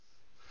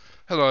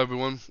Hello,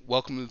 everyone.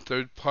 Welcome to the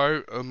third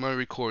part of my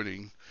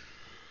recording.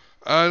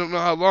 I don't know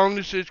how long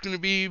this is going to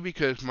be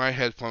because my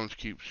headphones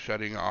keep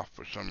shutting off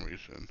for some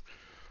reason,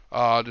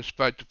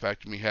 despite the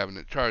fact of me having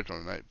it charged all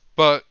night.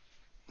 But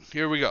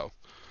here we go.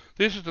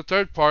 This is the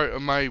third part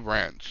of my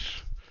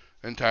rants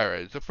and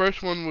tirades. The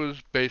first one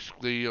was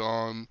basically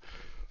on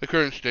the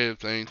current state of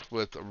things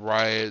with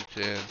riots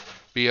and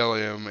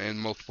BLM and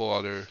multiple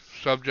other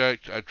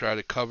subjects. I try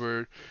to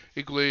cover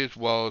equally as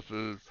well as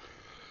the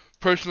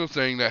personal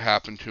thing that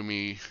happened to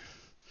me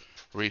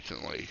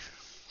recently.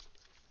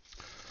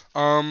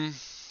 Um,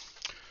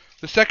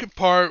 the second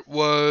part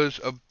was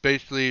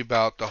basically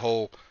about the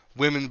whole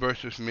women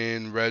versus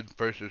men, red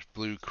versus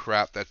blue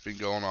crap that's been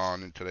going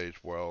on in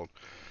today's world.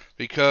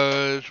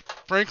 Because,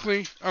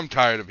 frankly, I'm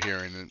tired of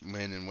hearing it,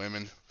 men and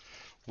women.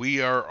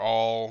 We are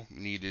all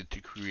needed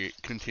to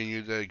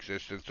continue the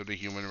existence of the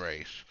human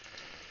race.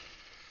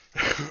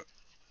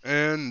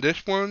 And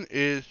this one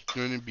is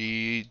going to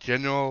be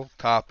general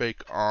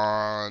topic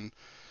on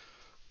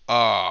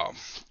uh,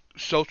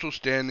 social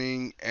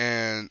standing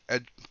and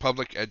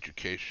public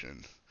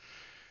education.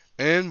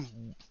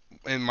 And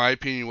in my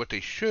opinion, what they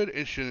should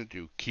and shouldn't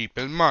do. Keep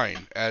in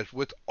mind, as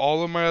with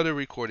all of my other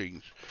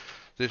recordings,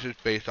 this is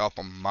based off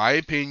of my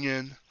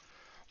opinion,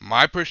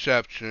 my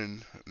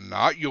perception,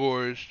 not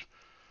yours.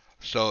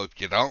 So if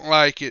you don't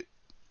like it,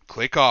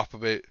 click off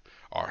of it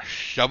or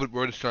shove it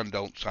where the sun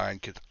don't shine,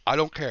 because I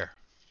don't care.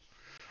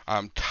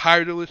 I'm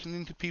tired of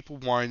listening to people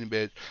whine in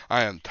bed.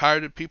 I am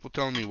tired of people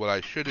telling me what I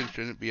should and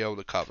shouldn't be able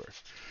to cover.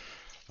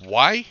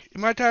 Why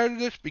am I tired of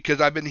this? Because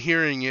I've been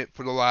hearing it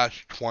for the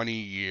last 20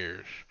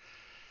 years.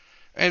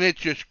 And it's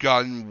just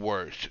gotten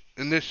worse.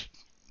 In this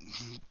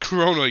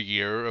Corona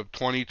year of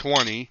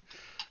 2020,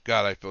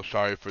 God, I feel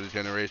sorry for the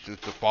generations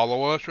to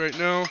follow us right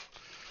now,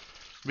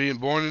 being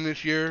born in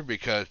this year,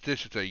 because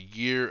this is a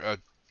year of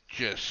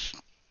just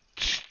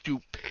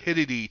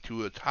stupidity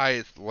to its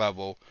highest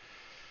level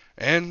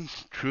and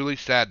truly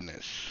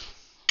sadness.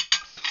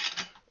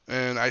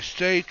 And I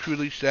say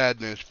truly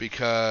sadness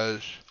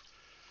because,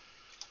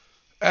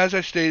 as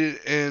I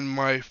stated in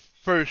my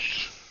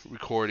first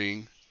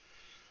recording,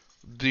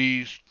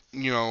 these,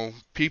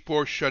 people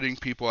are shutting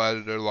people out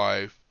of their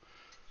life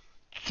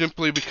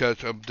simply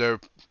because of their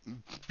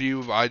view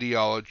of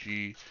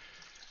ideology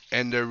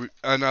and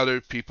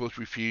other people's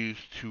refuse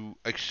to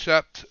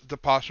accept the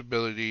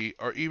possibility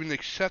or even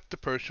accept the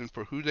person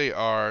for who they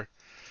are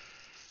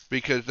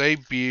because they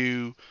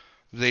view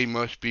they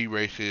must be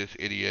racist,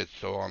 idiots,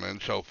 so on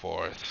and so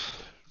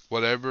forth.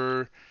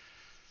 Whatever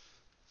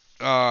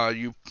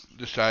you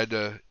decide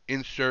to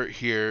insert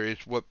here is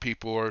what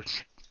people are,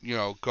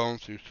 going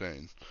through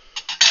saying.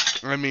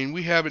 I mean,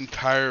 we have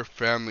entire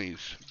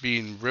families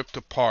being ripped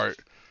apart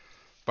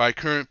by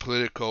current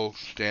political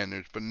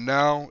standards, but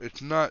now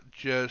it's not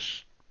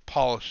just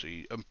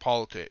policy and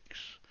politics.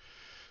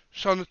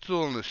 So it's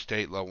still on the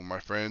state level, my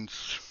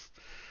friends.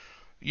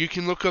 You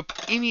can look up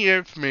any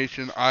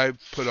information I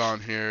put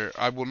on here.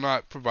 I will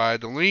not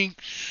provide the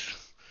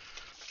links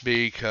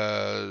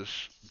because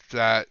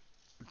that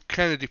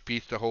kind of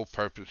defeats the whole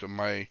purpose of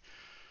my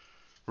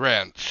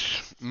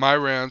rants. My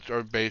rants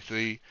are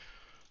basically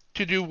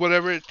to do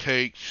whatever it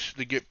takes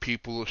to get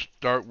people to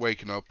start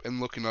waking up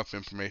and looking up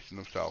information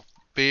themselves.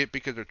 Be it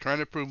because they're trying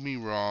to prove me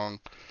wrong,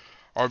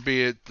 or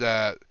be it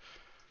that,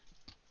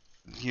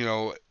 you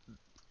know,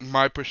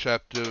 my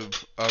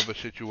perceptive of a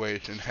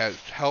situation has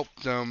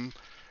helped them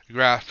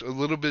grasp a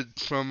little bit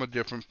from a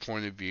different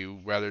point of view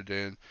rather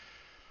than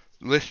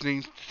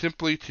listening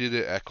simply to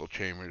the echo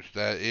chambers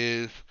that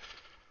is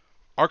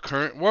our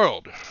current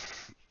world,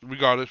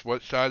 regardless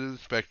what side of the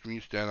spectrum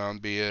you stand on,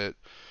 be it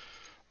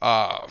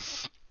uh,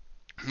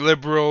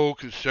 liberal,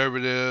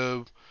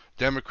 conservative,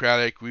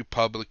 democratic,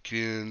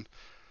 republican,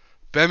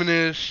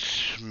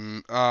 feminist,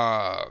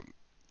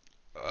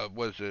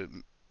 was it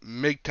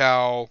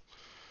MGTOW,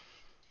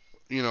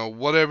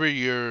 whatever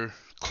your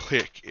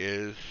clique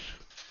is.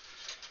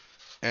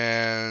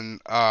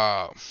 And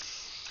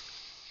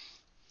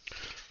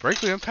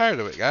frankly, I'm tired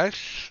of it, guys.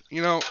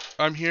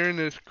 I'm hearing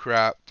this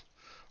crap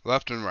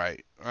left and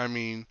right. I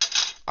mean,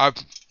 I've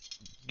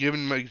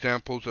given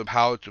examples of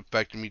how it's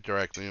affecting me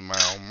directly in my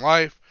own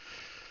life.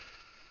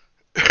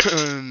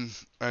 And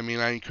I mean,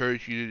 I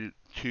encourage you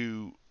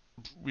to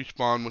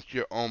respond with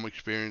your own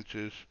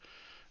experiences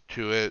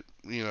to it,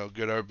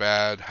 good or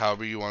bad,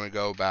 however you want to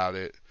go about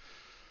it.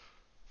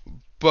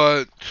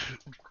 But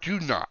do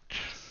not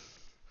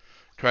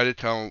try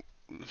to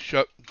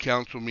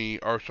counsel me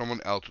or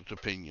someone else's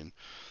opinion.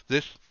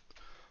 This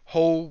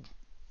whole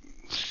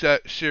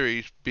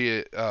series, be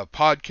it a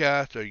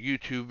podcast or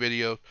YouTube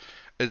video,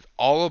 is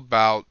all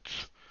about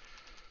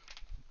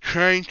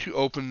trying to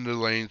open the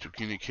lanes of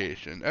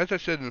communication. As I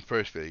said in the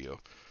first video,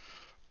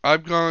 I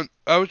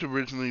was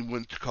originally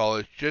went to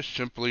college just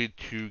simply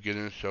to get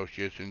an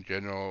associate's in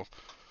general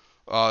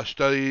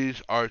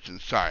studies, arts,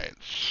 and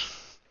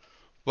science.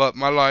 But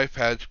my life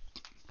has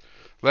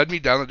led me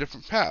down a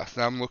different path.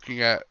 Now I'm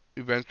looking at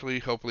eventually,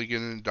 hopefully,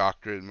 getting a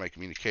doctorate in my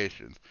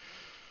communication.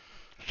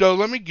 So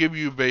let me give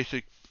you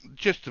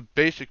just a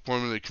basic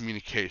formula of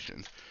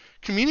communication.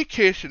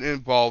 Communication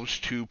involves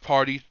two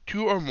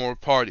or more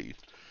parties.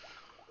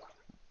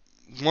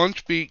 One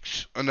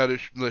speaks, another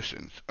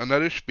listens.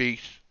 Another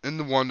speaks, and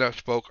the one that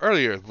spoke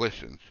earlier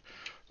listens.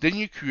 Then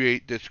you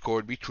create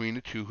discord between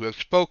the two who have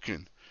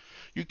spoken.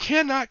 You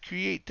cannot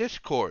create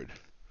discord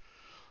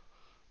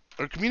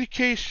or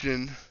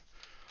communication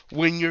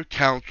when you're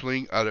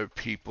counseling other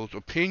people's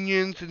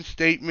opinions and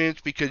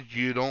statements because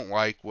you don't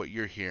like what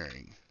you're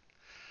hearing.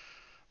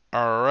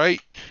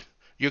 Alright?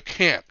 You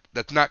can't.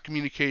 That's not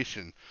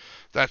communication.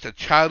 That's a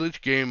childish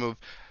game of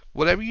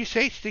whatever you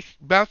say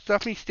bounces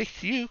off me, sticks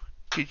to you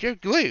because you're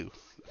glue.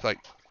 It's like,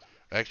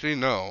 actually,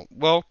 no.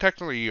 Well,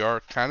 technically, you are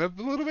kind of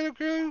a little bit of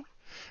glue,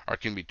 or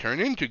can be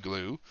turned into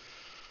glue.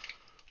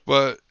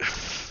 But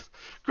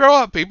grow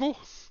up, people.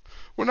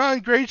 We're not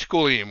in grade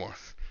school anymore.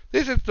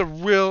 This is the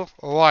real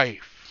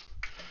life.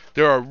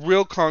 There are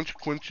real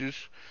consequences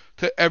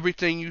to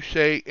everything you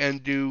say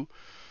and do.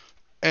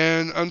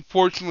 And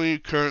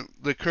unfortunately,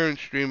 the current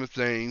stream of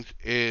things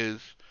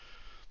is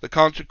the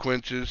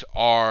consequences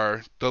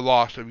are the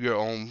loss of your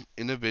own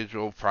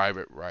individual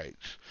private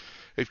rights.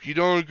 If you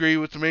don't agree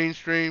with the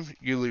mainstream,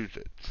 you lose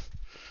it.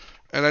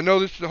 And I know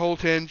this is a whole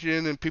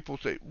tangent, and people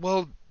say,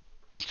 well,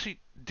 see,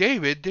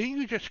 David, didn't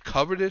you just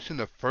cover this in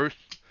the first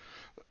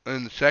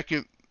and the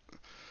second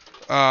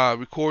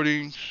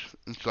recordings?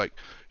 It's like,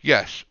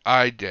 yes,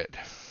 I did.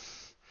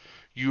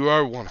 You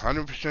are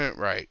 100%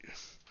 right.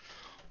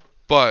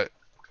 But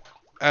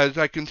as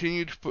I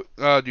continue to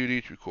do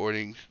these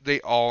recordings, they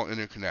all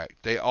interconnect.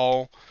 They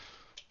all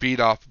feed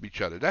off of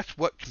each other. That's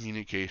what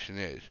communication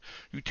is.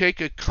 You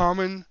take a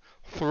common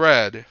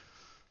thread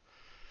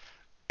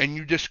and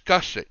you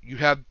discuss it. You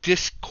have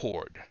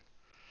discord.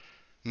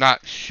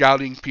 Not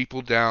shouting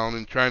people down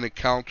and trying to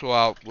counsel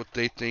out what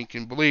they think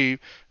and believe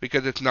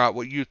because it's not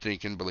what you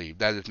think and believe.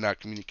 That is not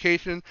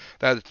communication.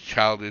 That is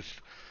childish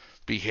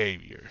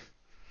behavior.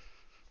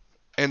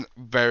 And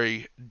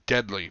very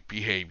deadly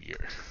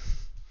behavior.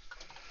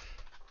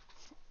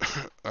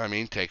 I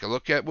mean, take a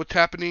look at what's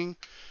happening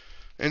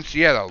in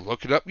Seattle.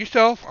 Look it up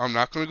yourself. I'm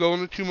not going to go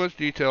into too much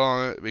detail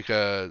on it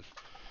because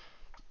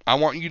I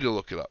want you to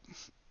look it up.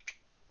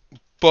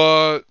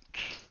 But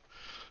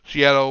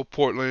Seattle,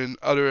 Portland,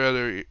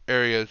 other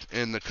areas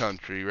in the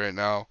country right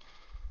now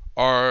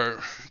are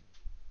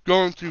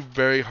going through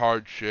very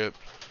hardship.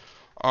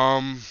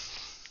 Whether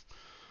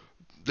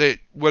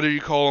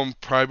you call them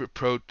private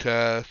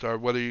protests or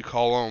whether you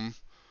call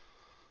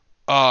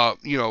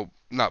them,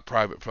 not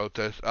private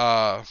protests,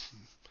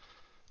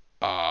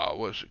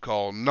 what's it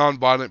called?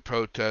 Nonviolent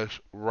protests,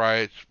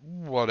 riots,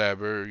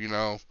 whatever,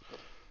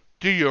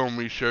 Do your own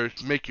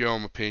research, make your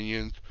own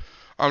opinions.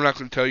 I'm not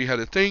going to tell you how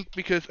to think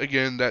because,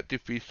 again, that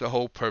defeats the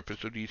whole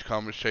purpose of these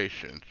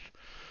conversations.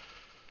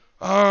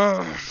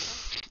 I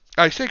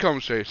say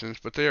conversations,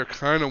 but they are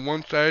kind of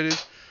one-sided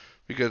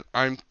because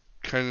I'm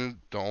kind of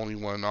the only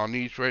one on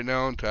these right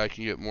now until I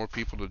can get more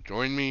people to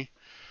join me.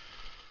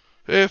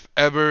 If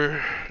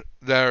ever,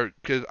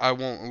 because I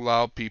won't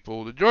allow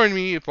people to join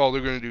me if all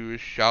they're going to do is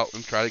shout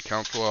and try to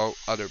counsel out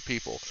other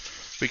people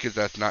because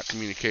that's not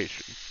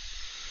communication.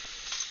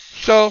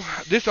 So,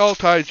 this all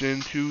ties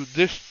into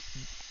this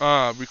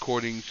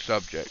recording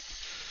subject.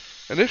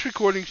 And this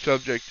recording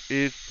subject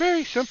is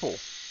very simple.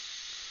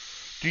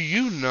 Do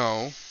you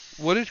know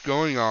what is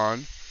going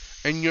on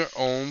in your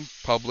own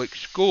public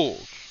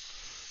schools?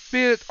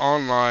 Be it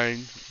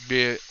online,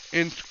 be it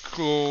in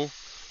school,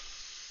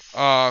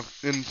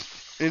 in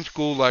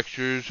school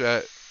lectures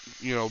at,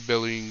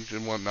 Billings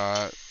and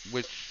whatnot,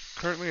 which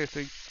currently I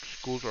think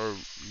schools are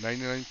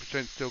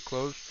 99% still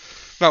closed.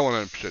 Not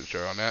 100%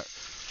 sure on that.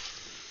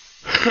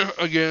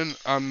 Again,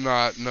 I'm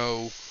not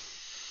no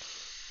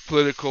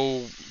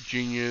political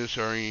genius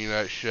or any of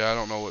that shit. I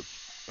don't know what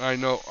I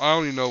know. I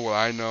only know what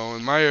I know.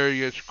 In my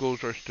area,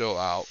 schools are still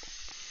out.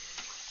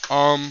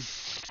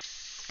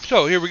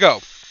 So here we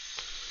go.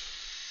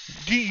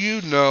 Do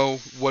you know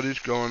what is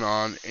going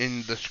on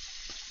in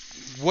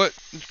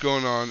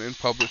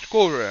public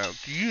school right now?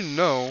 Do you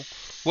know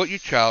what your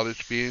child is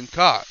being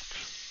taught?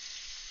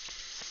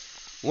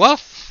 Well,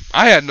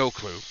 I had no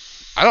clue.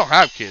 I don't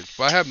have kids,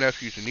 but I have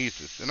nephews and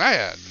nieces, and I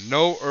had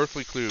no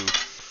earthly clue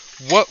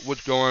what was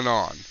going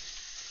on.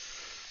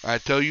 I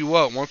tell you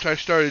what, once I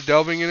started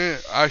delving in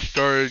it, I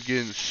started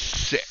getting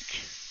sick.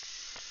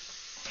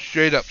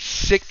 Straight up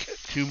sick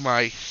to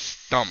my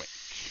stomach.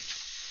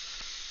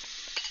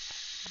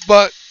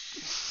 But,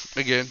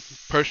 again,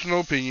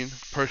 personal opinion,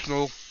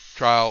 personal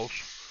trials,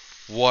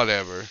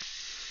 whatever.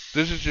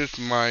 This is just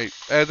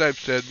as I've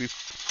said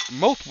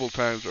multiple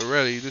times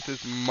already, this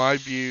is my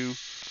view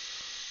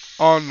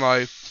on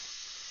life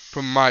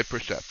from my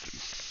perception.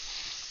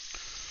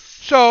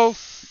 So,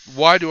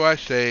 why do I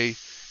say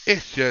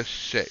it's just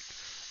sick?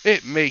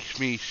 It makes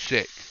me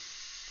sick.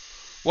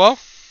 Well,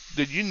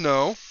 did you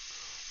know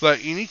that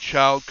any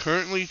child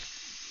currently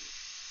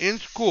in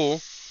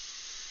school,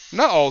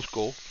 not all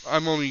school,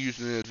 I'm only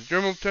using it as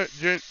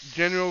a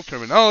general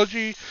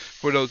terminology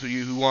for those of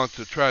you who want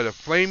to try to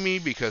flame me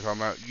because I'm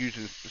not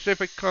using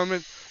specific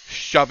comments,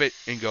 shove it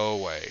and go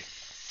away.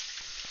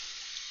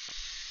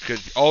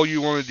 Because all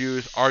you want to do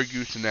is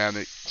argue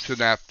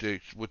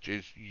synaptics, which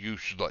is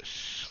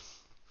useless.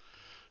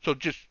 So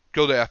just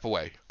go the F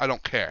away. I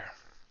don't care.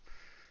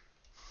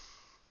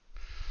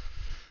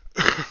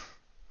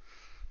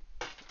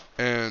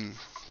 And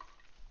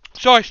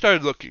so I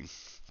started looking.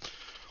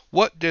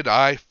 What did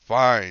I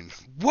find?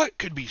 What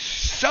could be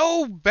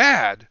so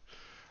bad?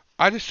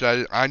 I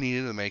decided I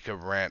needed to make a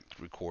rant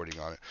recording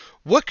on it.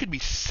 What could be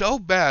so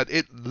bad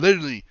it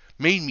literally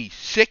made me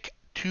sick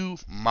to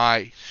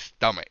my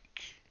stomach?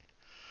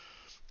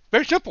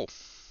 Very simple.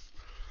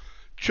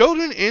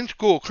 Children in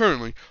school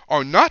currently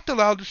are not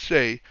allowed to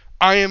say,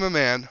 I am a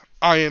man,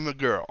 I am a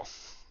girl.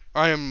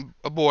 I am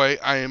a boy,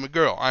 I am a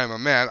girl. I am a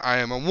man, I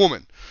am a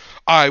woman.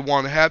 I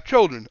want to have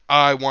children.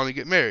 I want to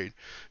get married.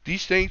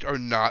 These things are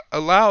not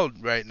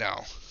allowed right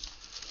now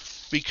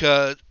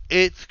because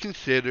it's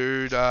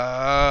considered,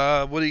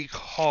 what do you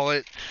call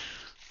it?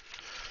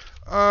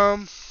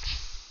 Um,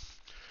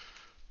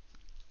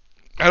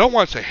 I don't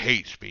want to say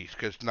hate speech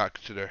because it's not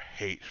considered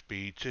hate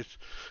speech. It's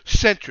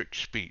centric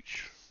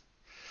speech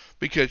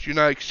because you're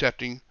not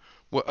accepting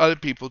what other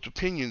people's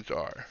opinions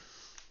are.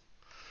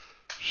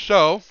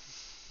 So,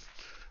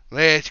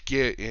 let's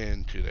get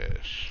into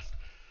this.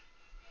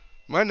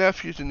 My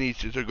nephews and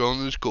nieces are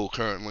going to school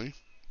currently,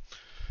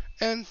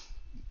 and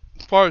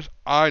as far as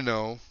I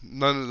know,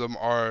 none of them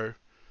are,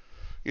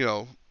 you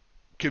know,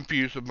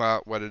 confused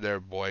about whether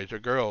they're boys or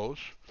girls,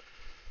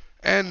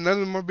 and none of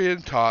them are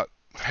being taught,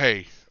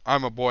 hey,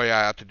 I'm a boy, I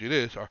have to do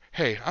this, or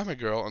hey, I'm a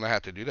girl and I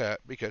have to do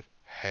that, because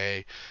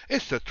hey,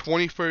 it's the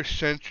 21st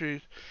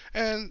century,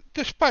 and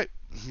despite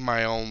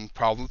my own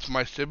problems with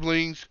my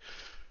siblings,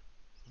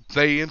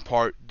 they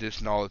impart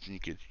this knowledge in you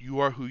kids. You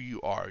are who you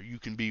are. You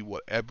can be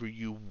whatever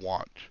you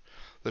want.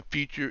 The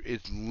future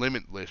is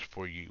limitless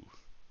for you.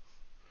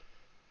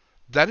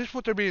 That is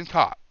what they're being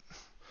taught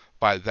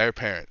by their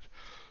parents.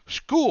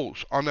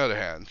 Schools, on the other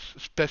hand,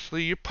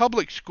 especially your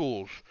public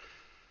schools,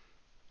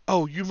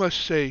 oh, you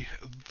must say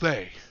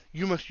they.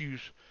 You must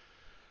use,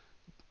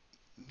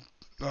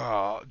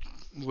 uh,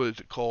 what is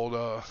it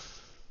called?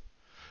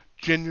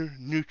 Gender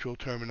neutral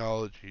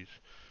terminologies.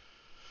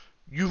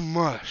 You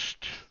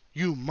must.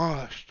 You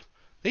must.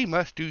 They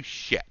must do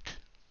shit.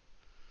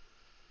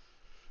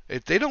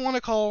 If they don't want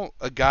to call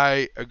a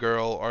guy a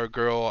girl or a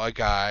girl a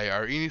guy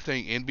or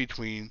anything in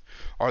between,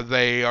 or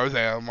they or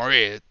them or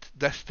it,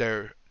 that's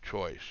their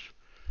choice.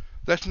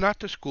 That's not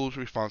the school's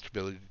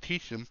responsibility to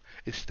teach them,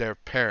 it's their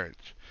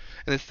parents.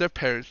 And it's their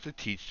parents to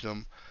teach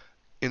them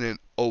in an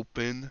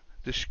open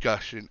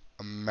discussion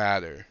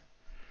matter.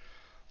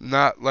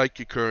 Not like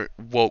your current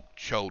woke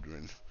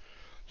children.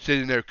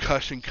 Sitting there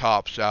cussing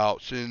cops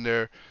out, sitting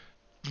there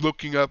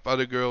looking up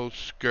other girls'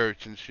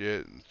 skirts and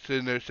shit, and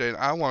sitting there saying,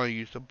 I want to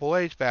use the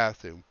boys'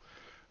 bathroom.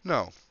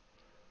 No.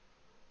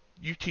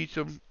 You teach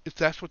them, if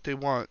that's what they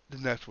want,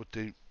 then that's what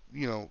they,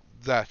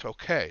 that's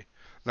okay.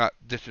 Not,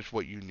 this is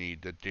what you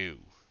need to do.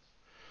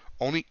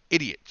 Only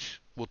idiots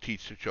will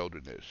teach their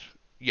children this.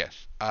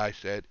 Yes, I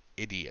said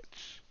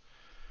idiots.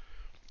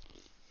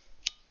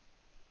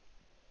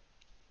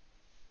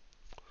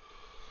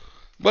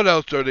 What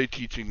else are they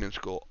teaching in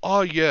school?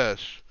 Oh,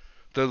 yes,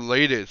 the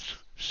latest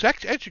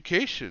sex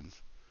education,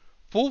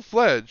 full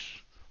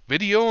fledged,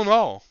 video and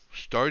all,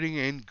 starting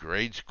in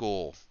grade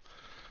school.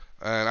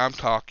 And I'm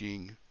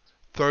talking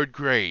third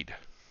grade.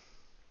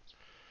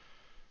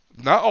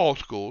 Not all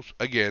schools,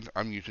 again,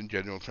 I'm using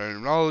general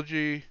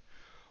terminology,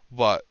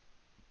 but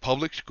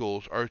public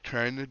schools are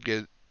trying to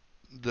get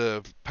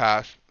the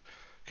past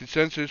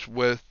consensus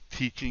with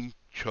teaching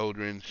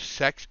children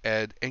sex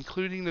ed,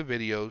 including the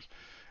videos,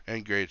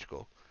 in grade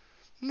school.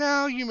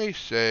 Now, you may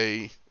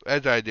say,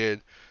 as I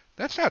did,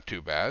 that's not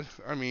too bad.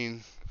 I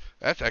mean,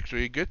 that's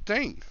actually a good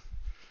thing.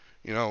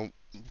 You know,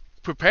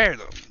 prepare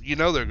them. You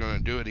know they're going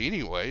to do it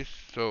anyways,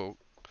 so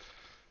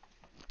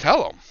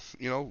tell them.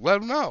 Let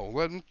them know.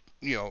 Let them,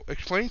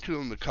 explain to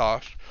them the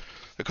cost,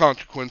 the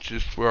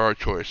consequences for our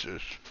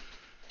choices.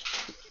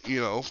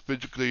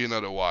 Physically and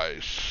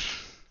otherwise.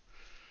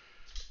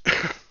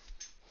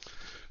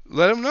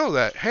 Let them know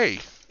that, hey,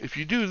 if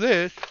you do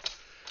this,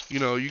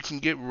 you can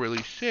get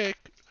really sick,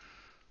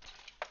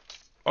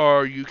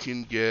 or you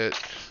can get,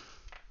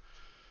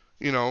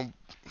 you know,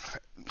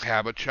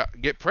 have a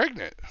get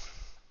pregnant.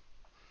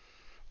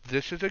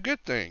 This is a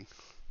good thing.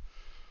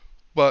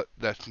 But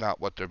that's not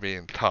what they're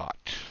being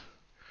taught.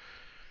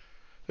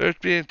 They're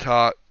being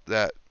taught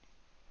that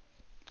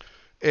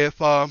if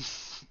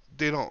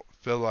they don't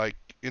feel like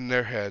in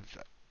their heads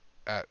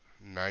at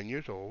 9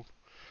 years old,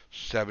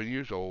 7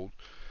 years old,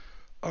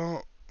 uh,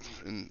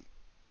 and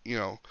you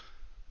know,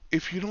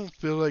 if you don't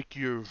feel like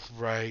you're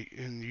right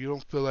and you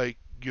don't feel like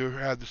you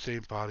have the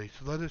same body,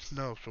 so let us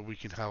know so we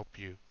can help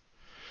you.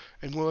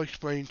 And we'll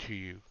explain to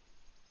you.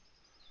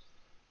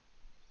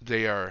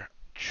 They are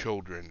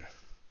children.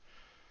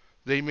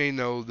 They may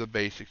know the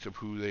basics of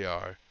who they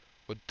are,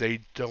 but they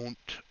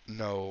don't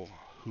know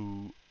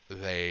who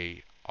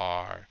they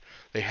are.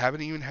 They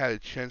haven't even had a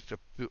chance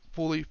to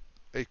fully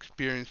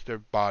experience their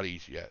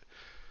bodies yet.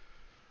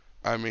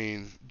 I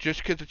mean,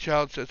 just because a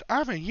child says,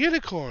 I'm a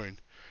unicorn,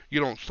 You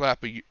don't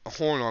slap a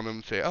horn on them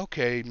and say,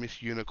 "Okay,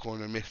 Miss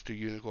Unicorn or Mr.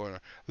 Unicorn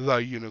or the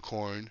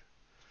Unicorn."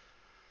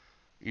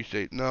 You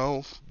say,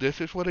 "No,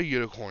 this is what a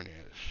unicorn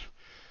is."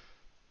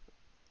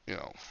 You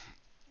know,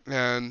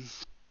 and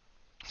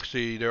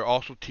see, they're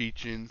also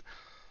teaching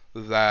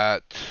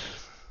that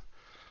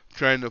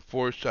trying to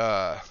force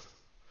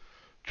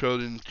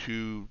children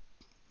to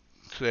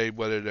say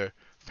whether they're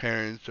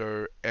parents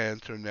or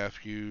aunts or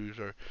nephews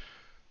or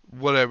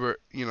whatever,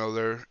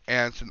 their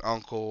aunts and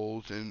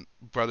uncles and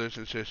brothers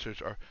and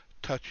sisters are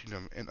touching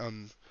them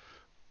in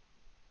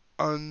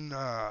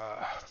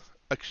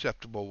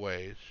acceptable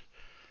ways.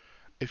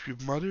 If your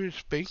mother is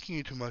spanking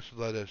you too much,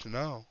 let us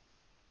know.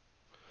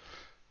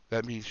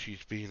 That means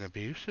she's being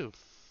abusive.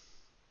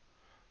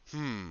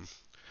 Hmm.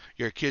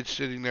 Your kid's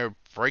sitting there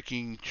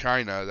breaking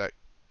china that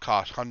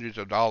costs hundreds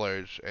of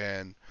dollars,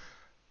 and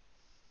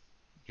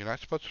you're not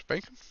supposed to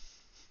spank them?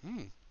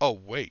 Hmm. Oh,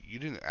 wait, you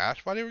didn't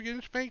ask why they were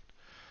getting spanked?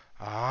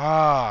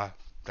 Ah,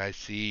 I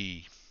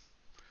see.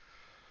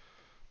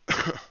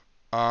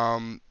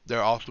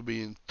 They're also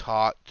being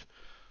taught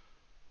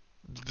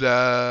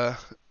the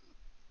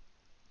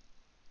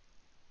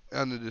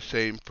under the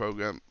same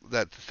program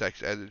that the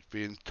sex ed is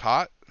being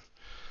taught.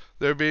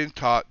 They're being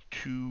taught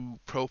to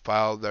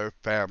profile their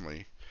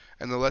family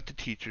and to let the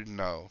teacher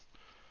know.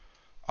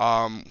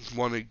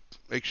 One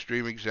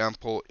extreme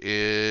example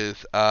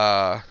is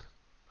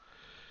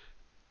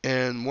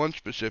in one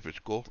specific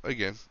school.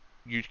 Again,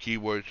 use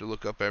keywords to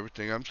look up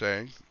everything I'm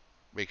saying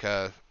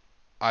because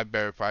I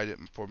verified it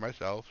for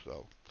myself.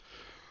 So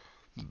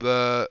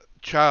the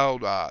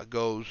child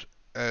goes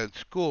at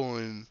school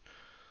and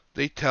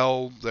they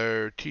tell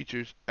their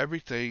teachers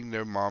everything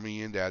their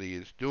mommy and daddy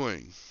is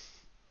doing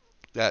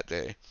that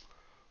day.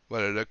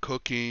 Whether they're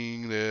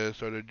cooking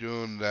this or they're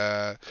doing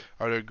that,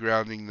 or they're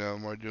grounding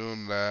them or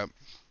doing that.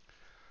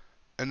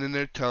 And then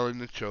they're telling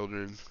the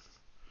children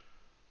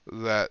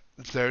that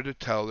they're to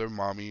tell their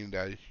mommy and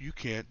daddy, you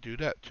can't do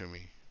that to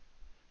me.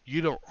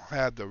 You don't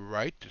have the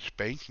right to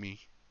spank me.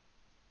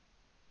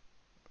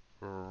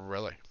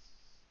 Really.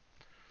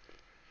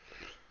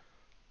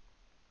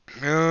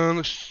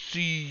 Let's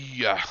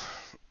see.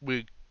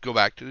 We go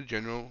back to the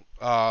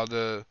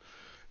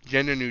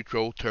gender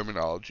neutral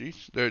terminology.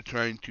 They're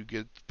trying to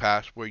get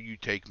past where you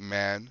take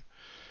man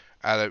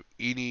out of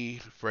any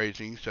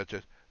phrasing such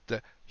as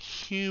the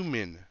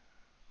human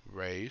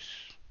race,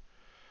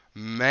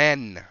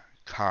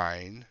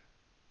 mankind,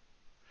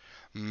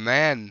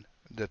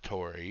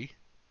 mandatory,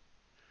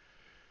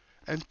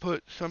 and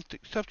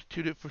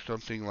substitute it for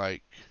something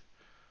like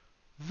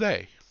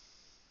they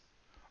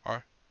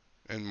are,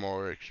 in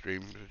more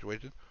extreme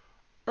situations,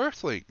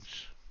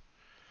 earthlings.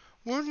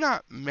 We're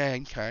not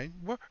mankind,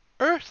 we're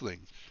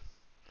earthlings.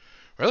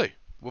 Really?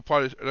 What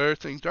part of the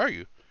earthlings are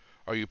you?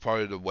 Are you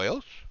part of the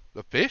whales?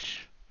 The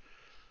fish?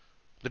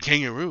 The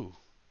kangaroo?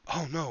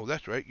 Oh no,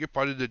 that's right, you're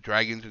part of the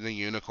dragons and the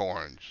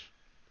unicorns.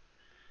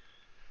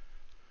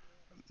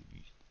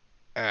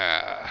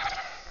 Uh,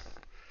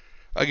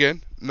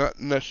 Again, not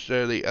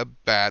necessarily a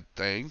bad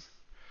thing,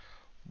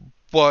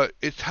 but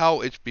it's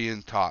how it's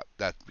being taught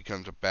that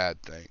becomes a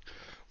bad thing.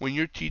 When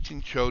you're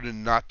teaching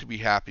children not to be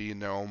happy in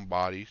their own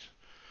bodies,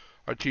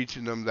 or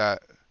teaching them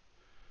that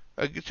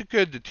it's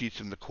good to teach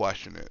them to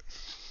question it,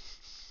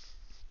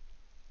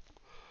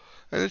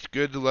 and it's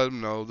good to let them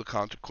know the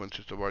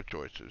consequences of our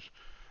choices.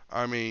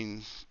 I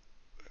mean,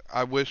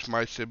 I wish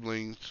my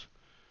siblings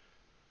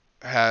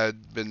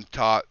had been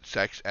taught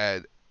sex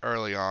ed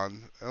early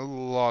on. A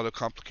lot of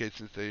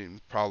complications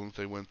and problems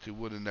they went through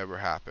would have never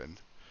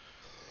happened.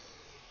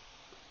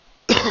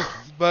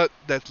 But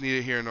that's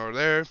neither here nor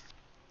there.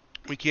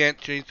 We can't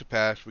change the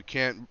past. We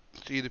can't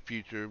see the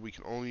future. We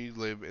can only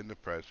live in the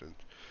present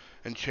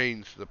and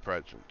change the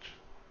present.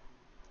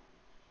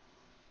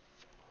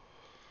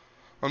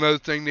 Another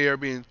thing they are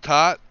being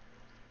taught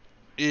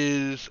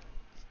is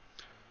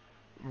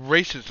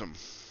racism.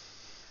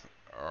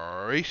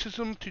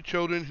 Racism to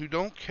children who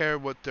don't care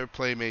what their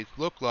playmates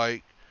look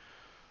like,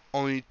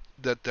 only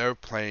that they're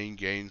playing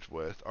games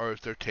with or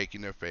if they're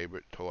taking their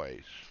favorite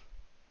toys.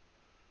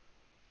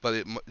 But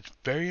it's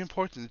very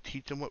important to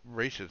teach them what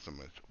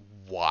racism is.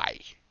 Why?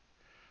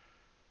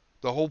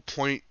 The whole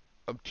point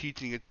of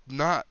teaching it,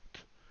 not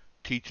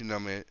teaching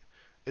them it,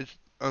 is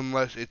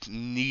unless it's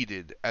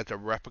needed as a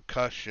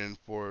repercussion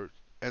for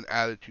an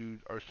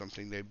attitude or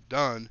something they've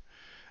done,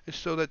 is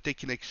so that they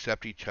can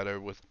accept each other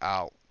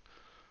without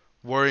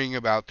worrying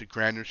about the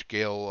grander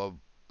scale of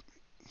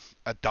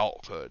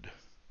adulthood.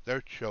 They're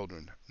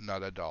children,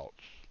 not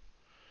adults.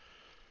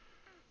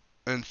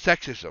 And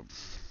sexism,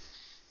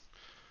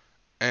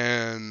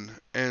 and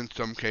in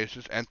some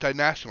cases,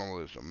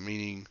 anti-nationalism,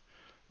 meaning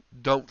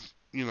don't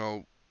you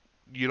know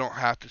you don't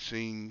have to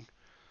sing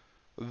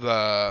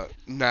the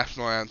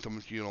national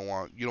anthems you don't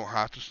want. You don't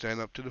have to stand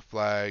up to the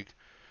flag.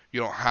 You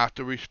don't have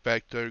to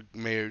respect their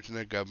mayors and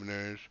their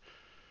governors.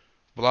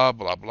 Blah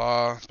blah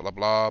blah blah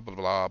blah blah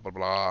blah blah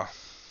blah.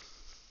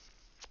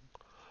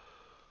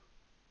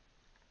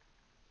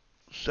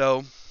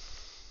 So,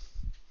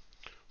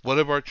 what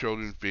have our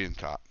children being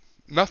taught?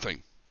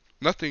 Nothing.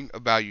 Nothing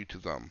of value to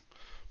them.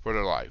 for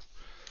their life.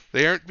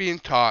 They aren't being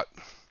taught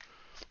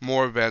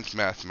more advanced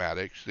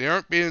mathematics. They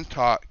aren't being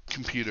taught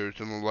computers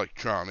and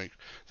electronics.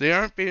 They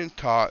aren't being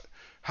taught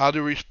how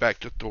to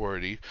respect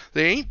authority.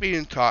 They ain't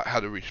being taught how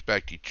to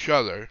respect each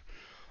other.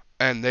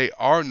 And they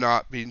are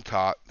not being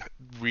taught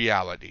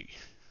reality.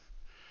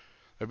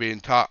 They're being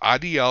taught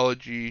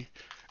ideology,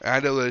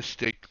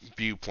 idealistic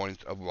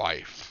viewpoints of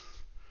life.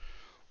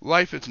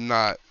 Life is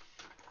not,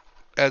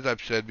 as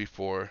I've said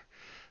before,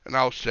 and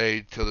I'll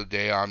say till the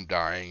day I'm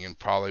dying and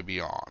probably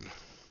beyond.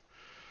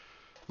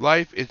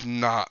 Life is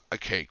not a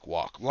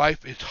cakewalk.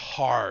 Life is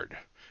hard.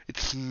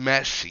 It's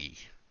messy.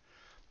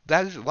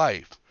 That is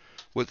life.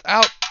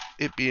 Without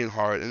it being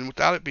hard and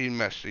without it being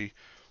messy,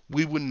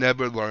 we would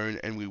never learn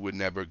and we would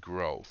never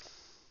grow.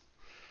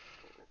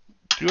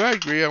 Do I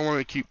agree I want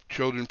to keep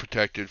children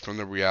protected from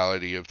the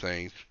reality of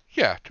things?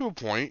 Yeah, to a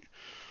point.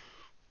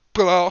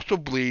 But I also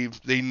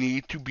believe they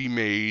need to be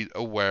made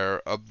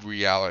aware of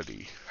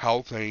reality,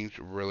 how things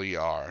really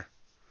are.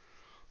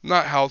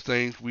 Not how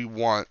things we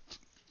want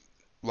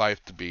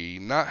life to be,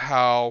 not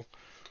how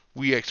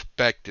we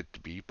expect it to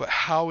be, but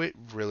how it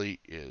really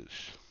is.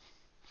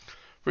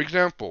 For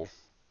example,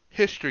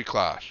 history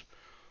class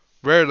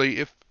rarely,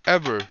 if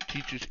ever,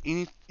 teaches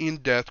any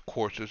in-depth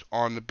courses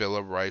on the Bill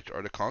of Rights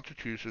or the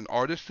Constitution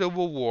or the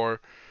Civil War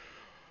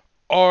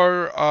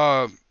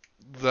or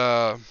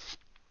the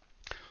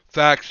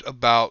facts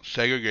about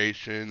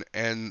segregation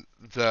and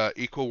the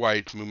equal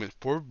rights movement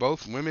for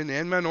both women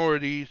and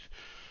minorities.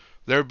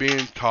 They're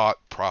being taught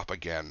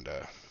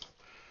propaganda.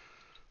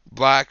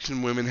 Blacks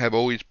and women have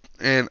always,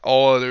 and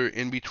all other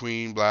in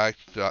between, blacks,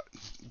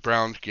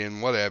 brown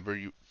skin, whatever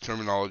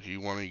terminology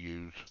you want to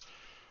use,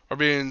 are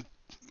being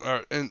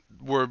and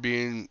were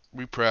being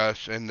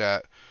repressed, and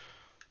that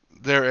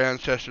their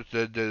ancestors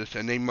did this,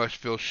 and they must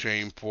feel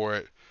shame for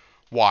it.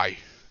 Why?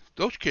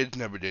 Those kids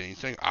never did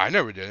anything. I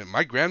never did it.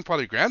 My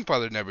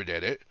grandfather never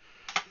did it.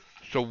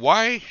 So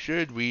why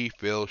should we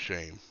feel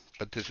shame?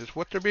 But this is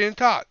what they're being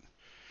taught.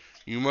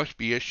 You must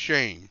be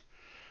ashamed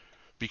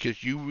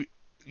because you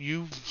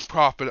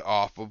profit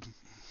off of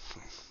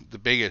the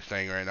biggest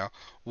thing right now,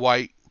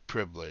 white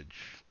privilege.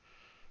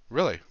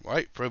 Really,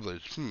 white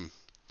privilege.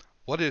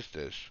 What is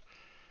this?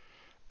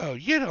 Oh,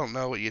 you don't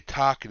know what you're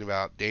talking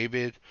about,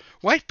 David.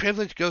 White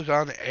privilege goes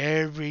on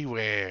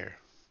everywhere.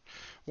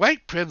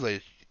 White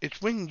privilege,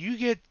 it's when you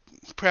get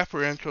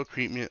preferential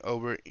treatment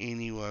over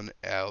anyone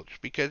else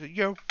because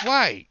you're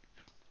white.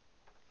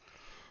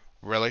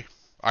 Really?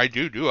 I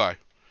do I?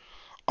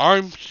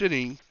 I'm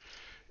standing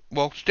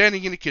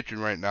in the kitchen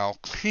right now,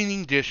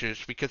 cleaning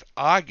dishes because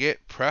I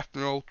get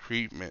preferential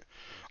treatment.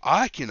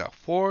 I can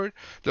afford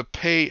to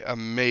pay a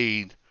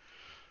maid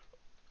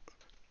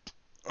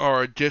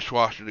or a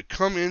dishwasher to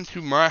come into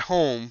my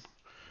home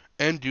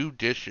and do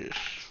dishes.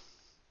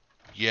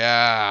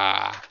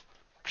 Yeah,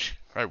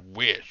 I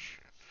wish.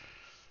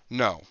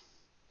 No,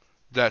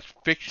 that's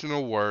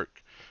fictional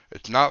work.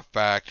 It's not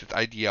facts, it's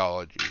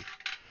ideology.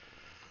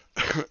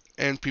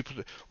 And people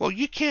say, well,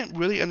 you can't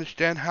really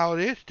understand how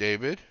it is,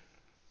 David.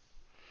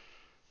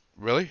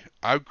 Really?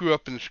 I grew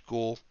up in a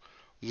school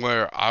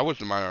where I was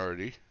a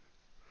minority,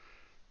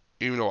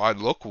 even though I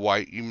look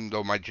white, even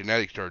though my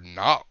genetics are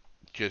not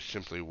just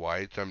simply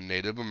white. I'm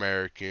Native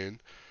American,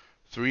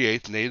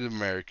 3/8 Native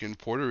American,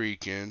 Puerto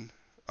Rican.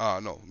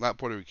 No, not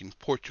Puerto Rican,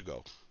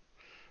 Portugal.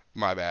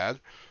 My bad.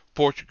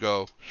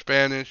 Portugal,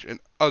 Spanish, and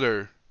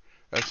other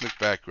ethnic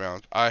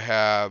backgrounds. I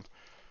have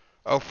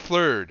a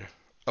third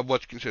of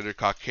what's considered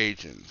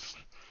Caucasians.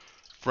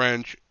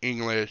 French,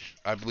 English,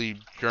 I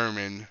believe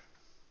German,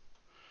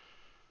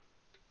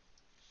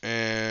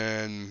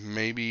 and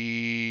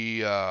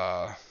maybe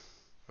a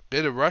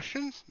bit of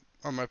Russian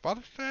on my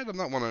father's side. I'm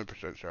not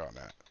 100% sure on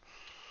that.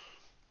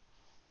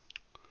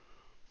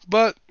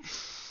 But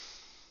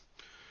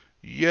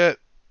yet,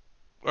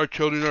 our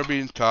children are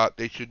being taught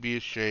they should be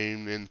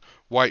ashamed and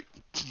white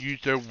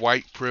use their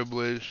white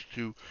privilege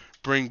to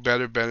bring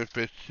better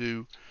benefits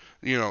to,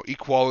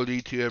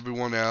 equality to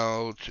everyone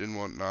else and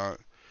whatnot.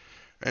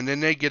 And then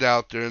they get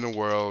out there in the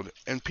world,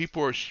 and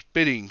people are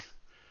spitting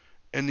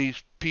in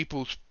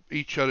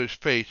each other's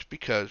face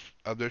because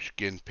of their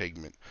skin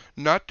pigment,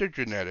 not their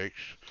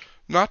genetics,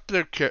 not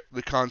the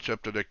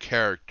concept of their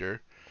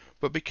character,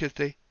 but because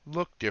they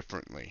look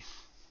differently.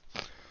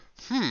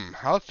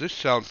 How does this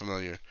sound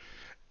familiar?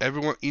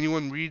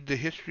 Anyone read the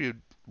history of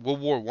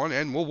World War One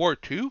and World War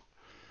Two?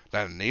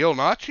 The neo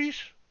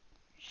Nazis?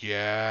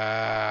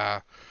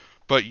 Yeah,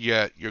 but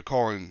yet you're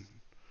calling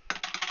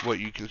what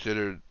you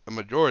consider a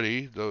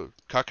majority, the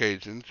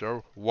Caucasians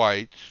or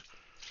whites,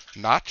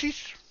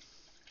 Nazis?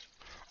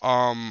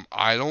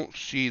 I don't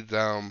see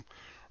them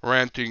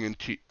ranting and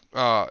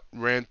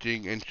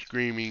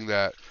screaming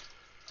that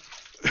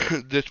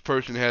this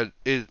person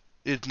is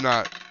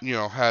not,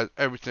 has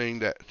everything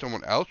that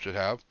someone else should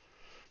have.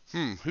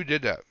 Who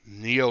did that?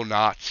 Neo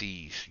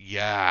Nazis.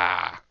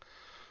 Yeah.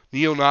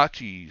 Neo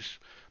Nazis.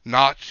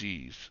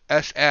 Nazis.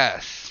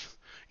 SS.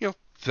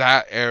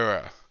 That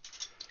era.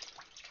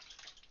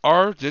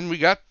 Or then we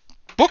got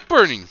book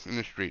burning in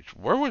the streets.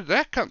 Where was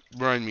that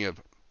remind me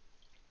of?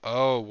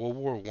 Oh, World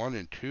War One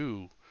and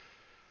Two.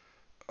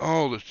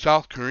 Oh, the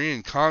South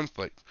Korean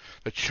conflict,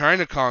 the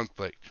China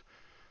conflict.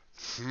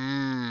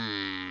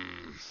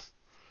 Hmm.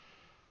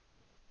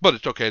 But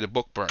it's okay. The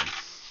book burned.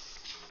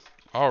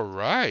 All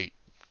right.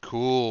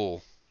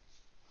 Cool.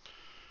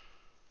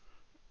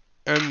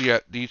 And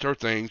yet, these are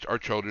things our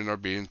children are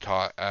being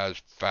taught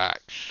as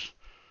facts.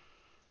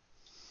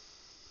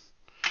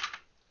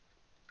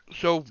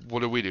 So,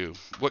 what do we do?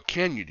 What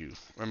can you do?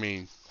 I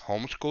mean,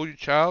 homeschool your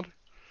child?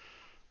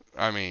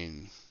 I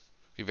mean,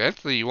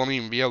 eventually you won't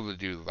even be able to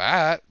do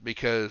that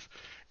because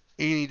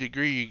any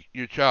degree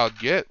your child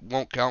get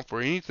won't count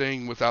for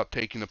anything without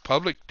taking a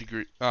public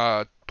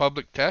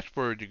test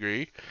for a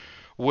degree,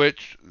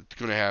 which is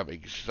going to have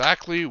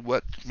exactly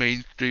what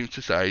mainstream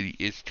society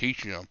is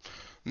teaching them.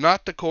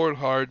 Not the cold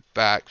hard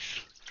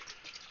facts,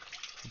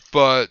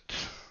 but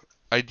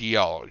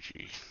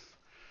ideology.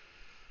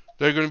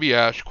 They're going to be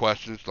asked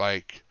questions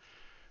like,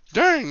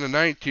 during the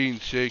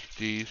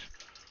 1960s,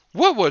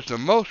 what was the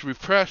most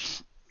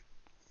repressed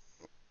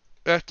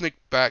ethnic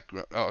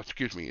background? Oh,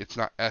 excuse me, it's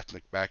not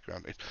ethnic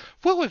background.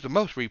 What was the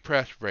most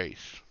repressed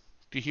race?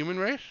 The human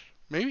race?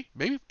 Maybe?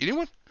 Maybe?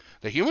 Anyone?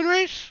 The human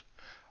race?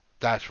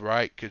 That's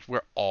right, because we're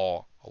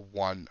all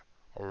one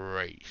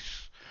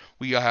race.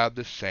 We all have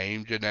the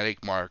same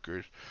genetic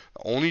markers.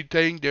 The only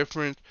thing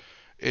different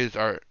is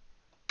our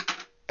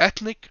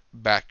ethnic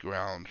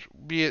backgrounds,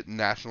 be it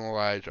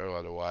nationalized or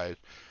otherwise,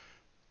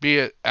 be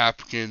it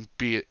African,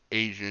 be it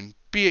Asian,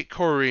 be it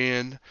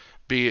Korean,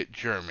 be it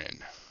German.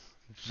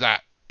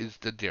 That is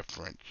the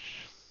difference.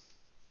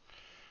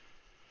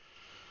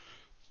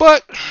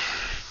 But,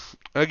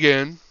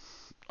 again,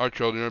 our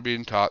children are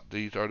being taught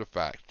these are the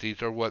facts.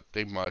 These are what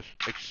they must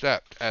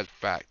accept as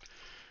fact,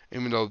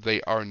 even though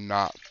they are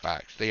not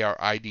facts. They are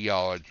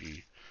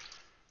ideology.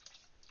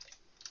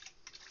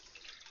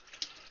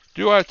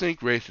 Do I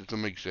think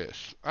racism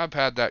exists? I've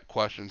had that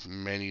question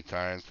many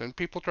times, and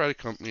people try to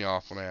cut me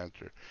off when I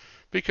answer.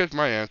 Because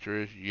my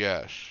answer is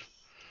yes.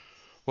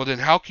 Well, then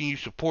how can you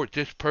support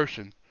this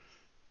person?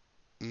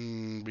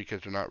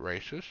 Because they're not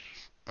racist.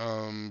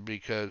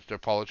 Because their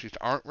policies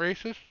aren't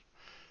racist.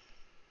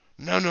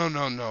 No, no,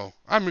 no, no.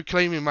 I'm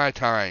reclaiming my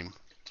time.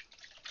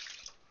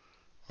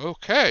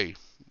 Okay.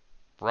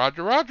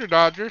 Roger, Roger,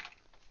 Dodger.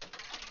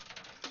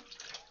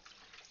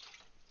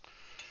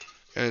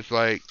 And it's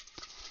like,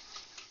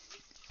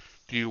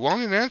 do you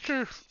want an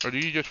answer, or do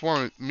you just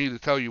want me to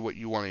tell you what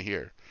you want to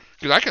hear?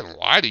 Because I can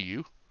lie to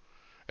you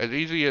as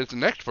easy as the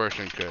next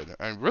person could.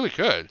 I really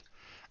could.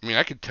 I mean,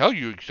 I could tell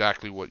you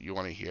exactly what you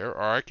want to hear,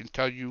 or I can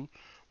tell you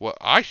what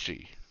I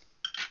see.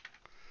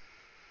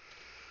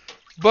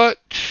 But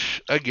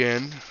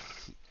again,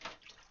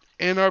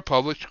 in our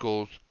public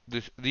schools,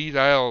 these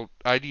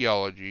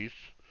ideologies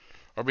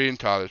are being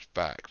taught as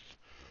facts.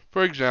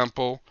 For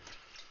example,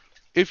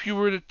 if you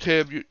were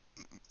to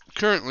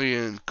currently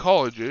in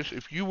colleges,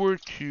 if you were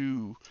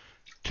to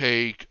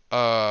take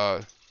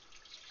what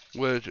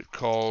is it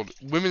called,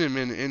 Women and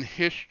Men in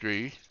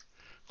History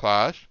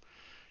class,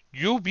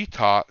 you'll be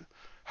taught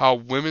how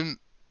women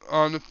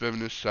on the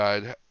feminist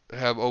side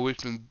have always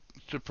been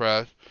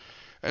suppressed,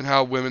 and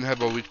how women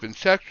have always been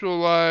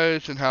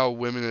sexualized, and how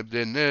women have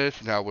done this,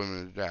 and how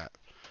women have that.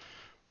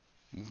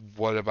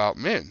 What about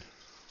men?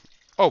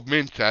 Oh,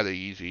 men's had it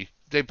easy.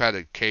 They've had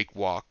a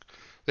cakewalk.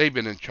 They've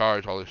been in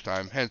charge all this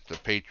time, hence the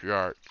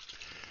patriarch.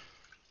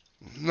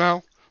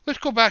 Now, let's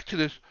go back to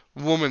this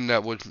woman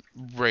that was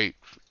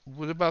raped.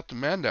 What about the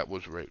man that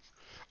was raped?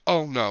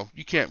 Oh, no,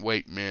 you can't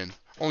rape men.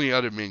 Only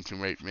other men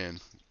can rape men.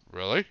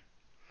 Really?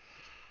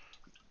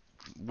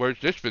 Where's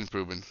this been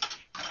proven?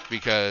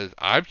 Because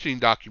I've seen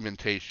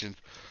documentations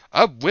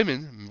of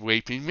women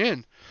raping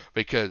men.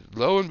 Because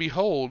lo and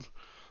behold,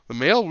 the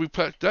male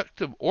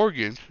reproductive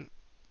organs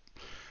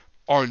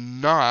are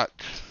not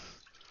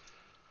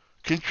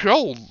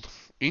controlled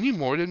any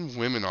more than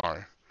women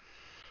are.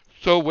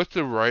 So with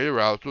the right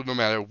arousal, no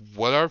matter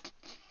what our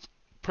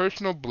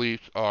personal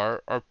beliefs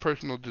are, our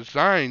personal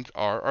designs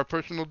are, our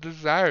personal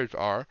desires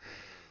are,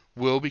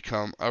 will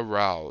become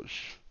aroused.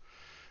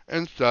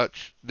 And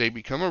such, they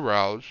become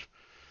aroused,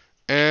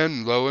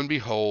 and lo and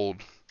behold,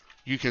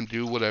 you can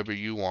do whatever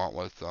you want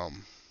with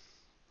them.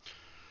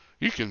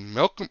 You can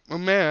milk a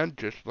man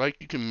just like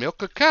you can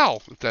milk a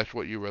cow, if that's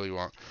what you really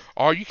want.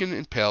 Or you can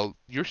impale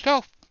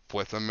yourself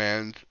with a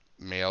man's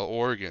male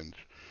organs.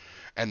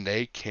 And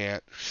they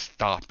can't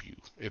stop you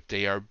if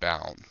they are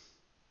bound.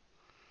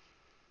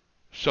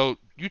 So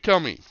you tell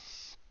me,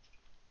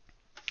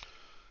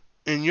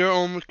 in your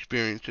own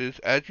experiences,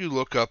 as you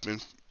look up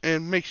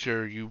and make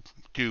sure you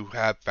do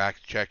have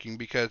fact checking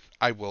because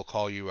I will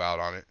call you out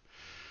on it.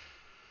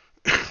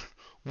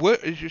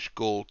 What is your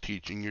school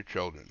teaching your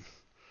children?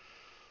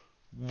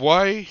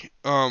 What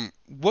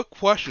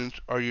questions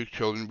are your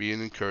children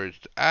being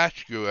encouraged to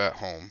ask you at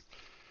home?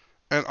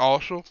 And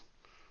also,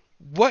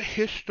 what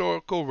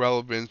historical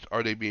relevance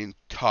are they being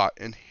taught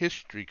in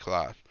history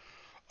class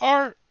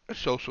or a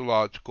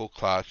sociological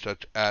class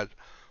such as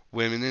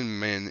Women and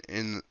Men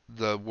in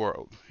the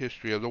World,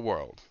 History of the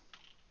World,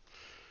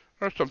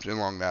 or something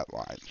along that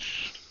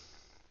lines?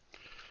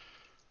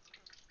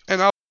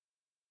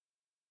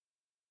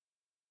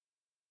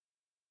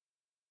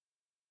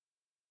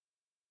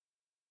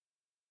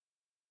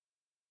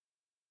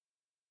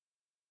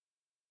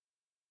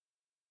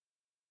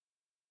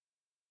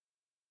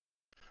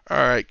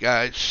 Alright,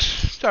 guys.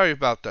 Sorry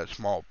about that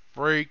small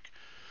break.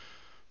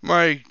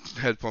 My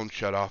headphones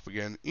shut off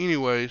again.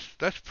 Anyways,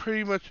 that's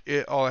pretty much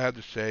it. All I have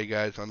to say,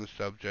 guys, on the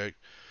subject.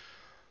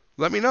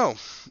 Let me know,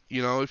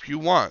 if you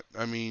want.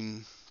 I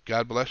mean,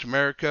 God bless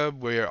America.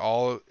 We're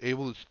all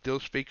able to still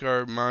speak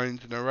our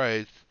minds and our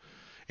rights,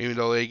 even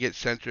though they get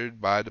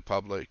censored by the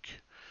public.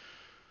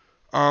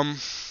 Um,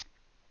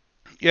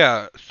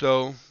 yeah,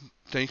 so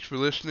thanks for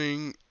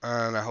listening,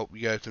 and I hope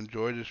you guys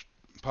enjoyed this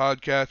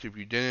podcast. If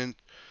you didn't,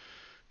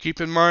 keep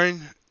in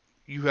mind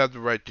you have the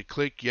right to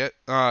click it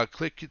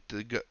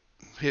to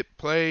hit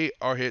play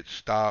or hit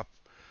stop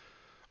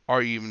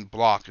or even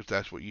block if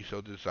that's what you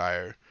so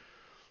desire.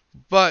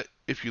 But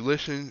if you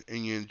listen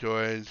and you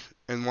enjoy it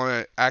and want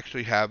to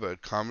actually have a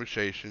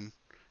conversation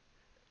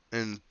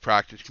and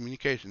practice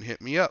communication,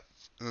 hit me up.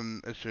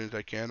 And as soon as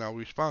I can, I'll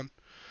respond.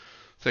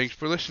 Thanks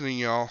for listening,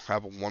 y'all.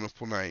 Have a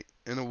wonderful night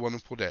and a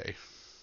wonderful day.